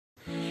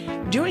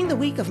During the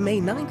week of May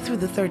 9th through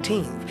the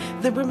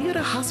 13th, the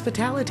Bermuda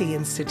Hospitality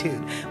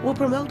Institute will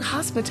promote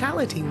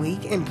Hospitality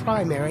Week in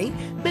primary,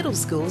 middle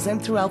schools,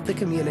 and throughout the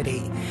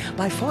community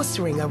by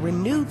fostering a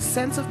renewed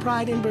sense of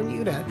pride in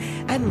Bermuda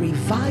and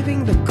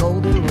reviving the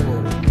golden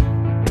rule.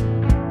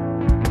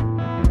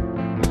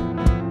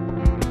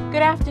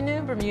 Good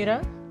afternoon,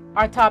 Bermuda.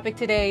 Our topic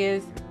today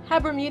is,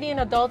 have Bermudian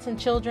adults and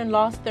children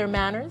lost their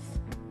manners?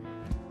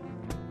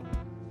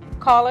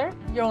 Caller,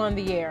 you're on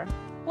the air.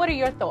 What are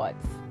your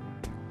thoughts?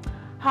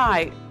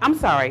 Hi, I'm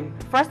sorry.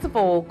 First of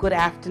all, good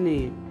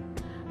afternoon.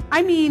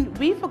 I mean,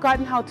 we've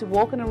forgotten how to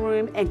walk in a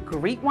room and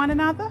greet one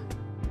another?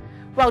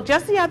 Well,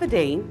 just the other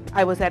day,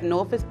 I was at an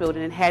office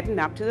building and heading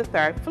up to the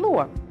 3rd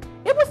floor.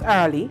 It was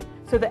early,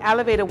 so the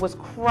elevator was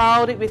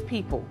crowded with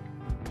people.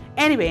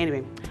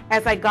 Anyway,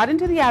 as I got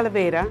into the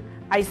elevator,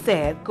 I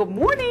said, "Good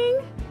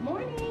morning."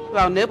 Morning.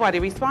 Well, nobody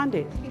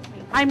responded.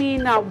 I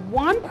mean, not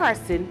one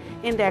person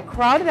in that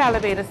crowded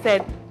elevator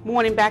said,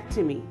 "Morning" back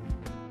to me.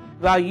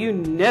 Well, you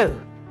know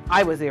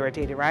I was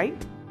irritated, right?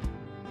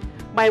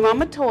 My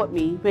mama taught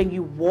me when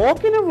you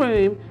walk in a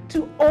room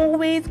to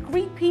always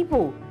greet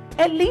people.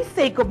 At least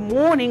say good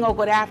morning or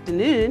good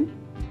afternoon.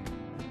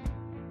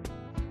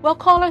 Well,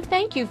 caller,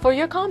 thank you for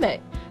your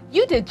comment.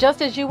 You did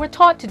just as you were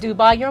taught to do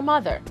by your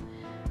mother.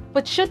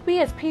 But should we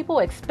as people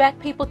expect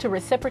people to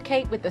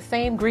reciprocate with the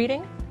same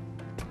greeting?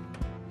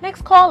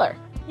 Next caller,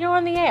 you're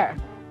on the air.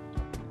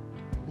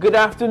 Good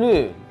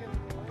afternoon.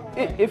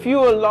 If you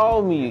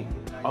allow me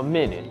a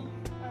minute,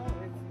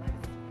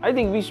 I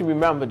think we should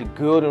remember the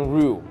golden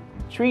rule.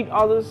 Treat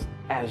others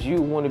as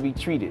you want to be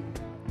treated.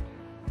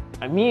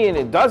 I mean,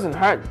 it doesn't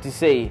hurt to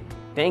say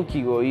thank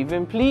you or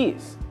even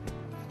please.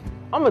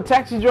 I'm a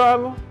taxi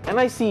driver and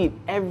I see it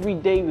every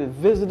day with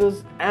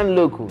visitors and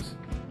locals.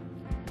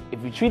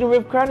 If you treat them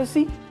with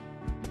courtesy,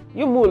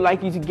 you're more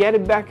likely to get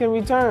it back in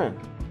return.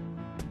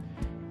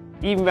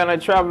 Even when I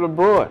travel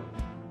abroad,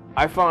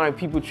 I find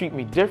people treat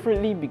me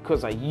differently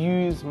because I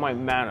use my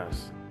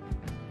manners.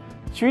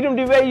 Treat them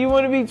the way you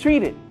want to be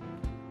treated.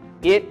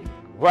 It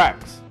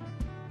works.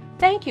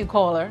 Thank you,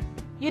 caller.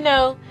 You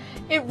know,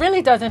 it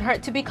really doesn't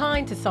hurt to be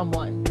kind to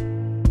someone.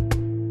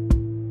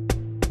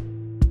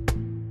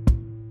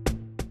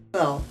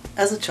 Well,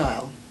 as a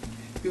child,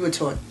 we were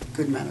taught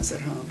good manners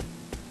at home.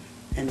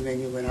 And when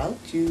you went out,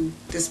 you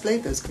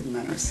displayed those good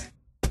manners.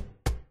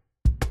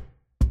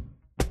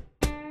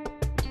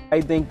 I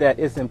think that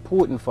it's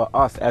important for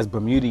us as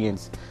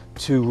Bermudians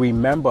to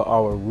remember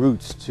our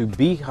roots, to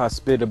be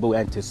hospitable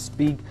and to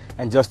speak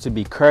and just to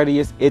be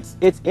courteous. It's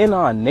in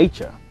our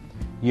nature,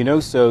 you know,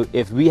 so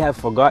if we have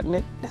forgotten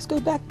it, let's go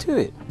back to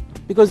it.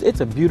 Because it's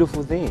a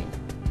beautiful thing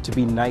to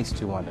be nice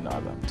to one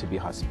another, to be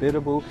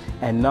hospitable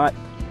and not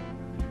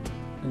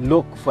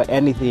look for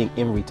anything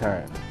in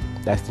return.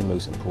 That's the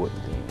most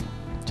important thing.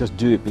 Just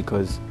do it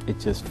because it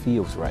just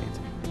feels right.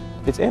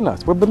 It's in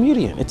us. We're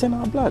Bermudian. It's in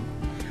our blood.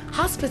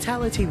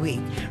 Hospitality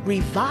Week,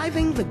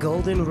 reviving the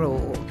golden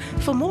rule.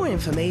 For more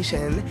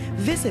information,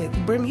 visit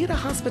Bermuda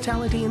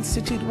Hospitality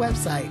Institute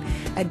website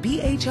at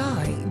bhi.bm.